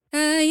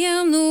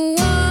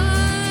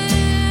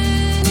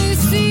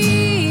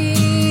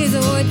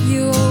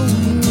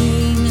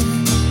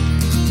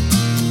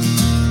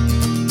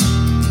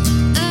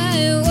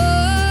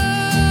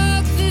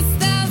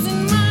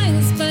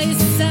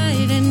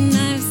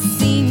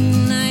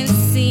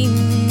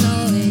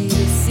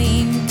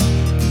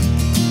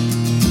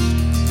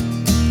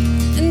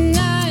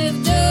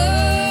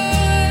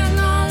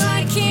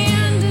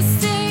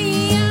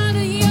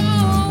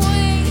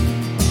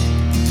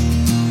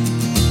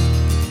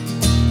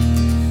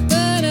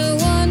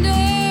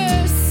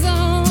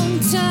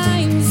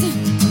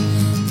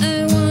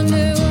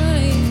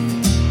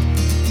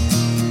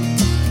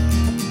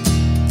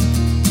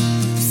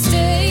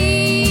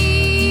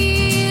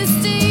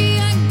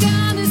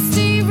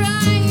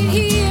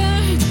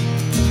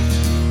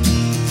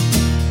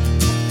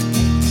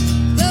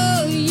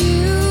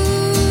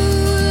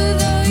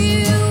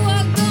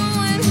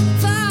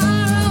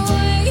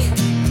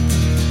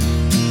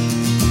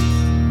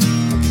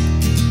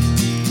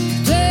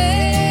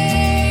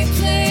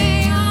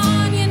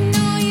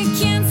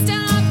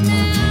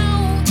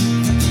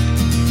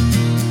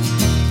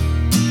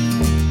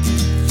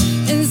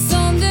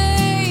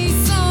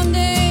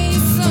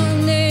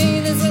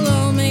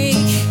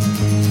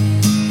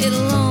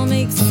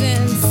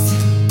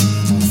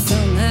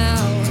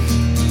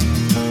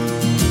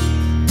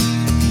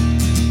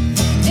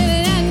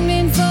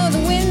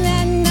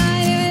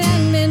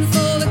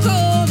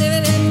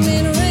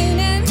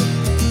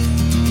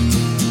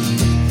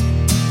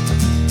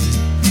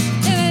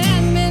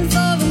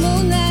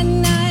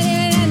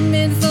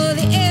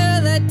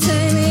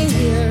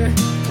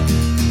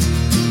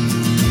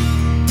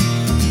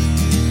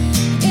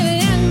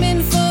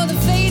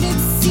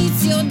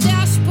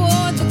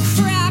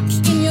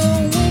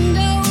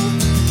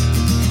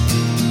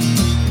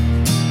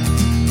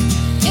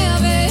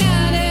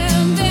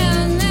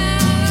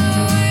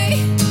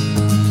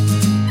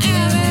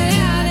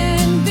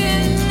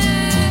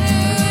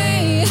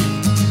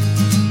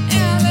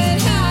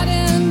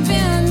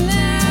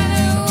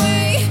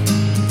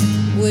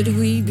would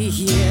we be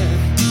here?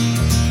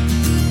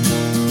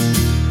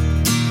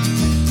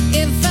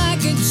 If I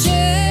could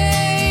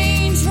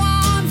change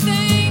one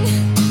thing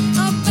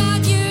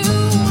about you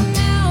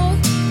now,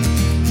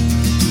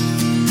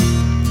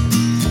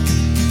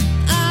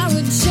 I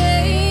would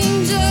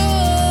change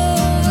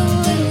all the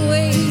little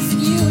ways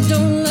that you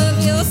don't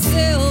love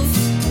yourself.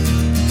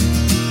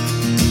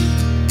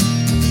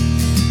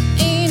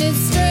 Ain't it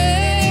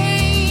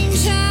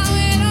strange how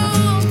it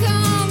all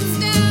comes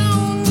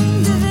down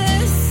to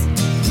this?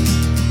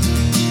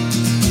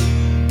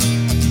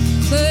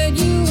 But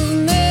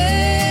you've made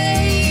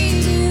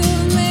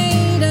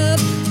up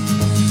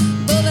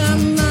both our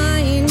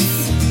minds.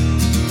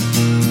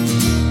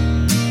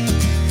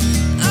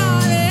 Oh,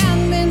 if it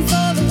hadn't been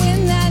for the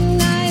wind that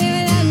night, if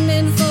it hadn't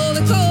been for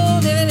the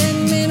cold, if it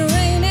hadn't been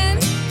raining,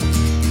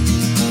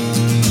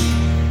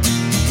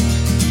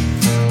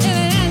 if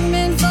it hadn't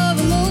been for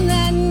the moon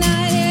that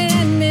night, if it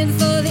hadn't been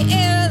for the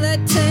air that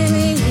time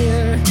of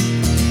year,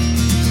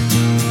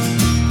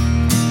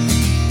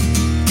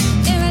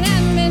 if it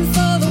hadn't been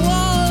for the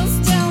walls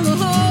down the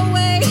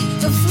hallway,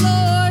 the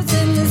floors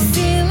and the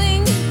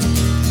ceiling,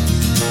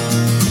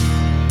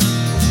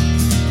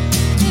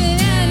 if it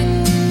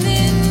hadn't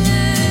been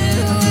that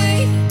way,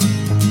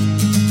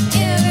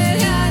 if it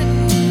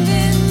hadn't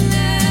been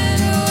that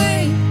way,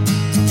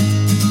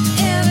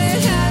 if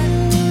it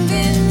hadn't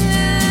been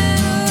that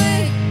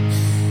way,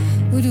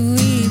 would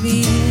we be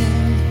here?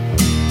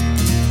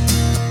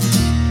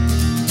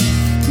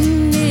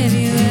 And if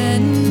you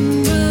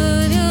hadn't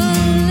put your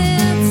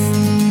lips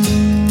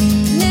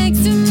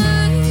next to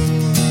mine,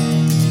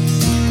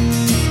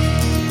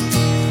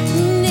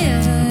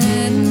 never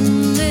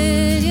hadn't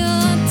let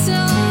your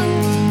tongue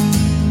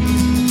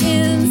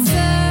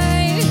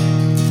inside,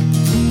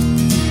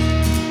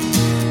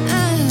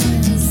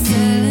 the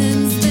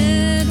silence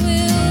that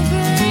will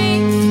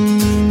bring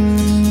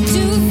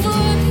to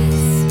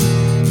voice,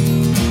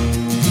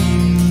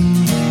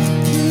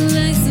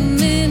 like so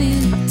many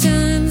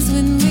times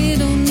when we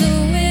don't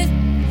know it,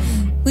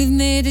 we've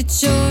made a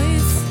choice.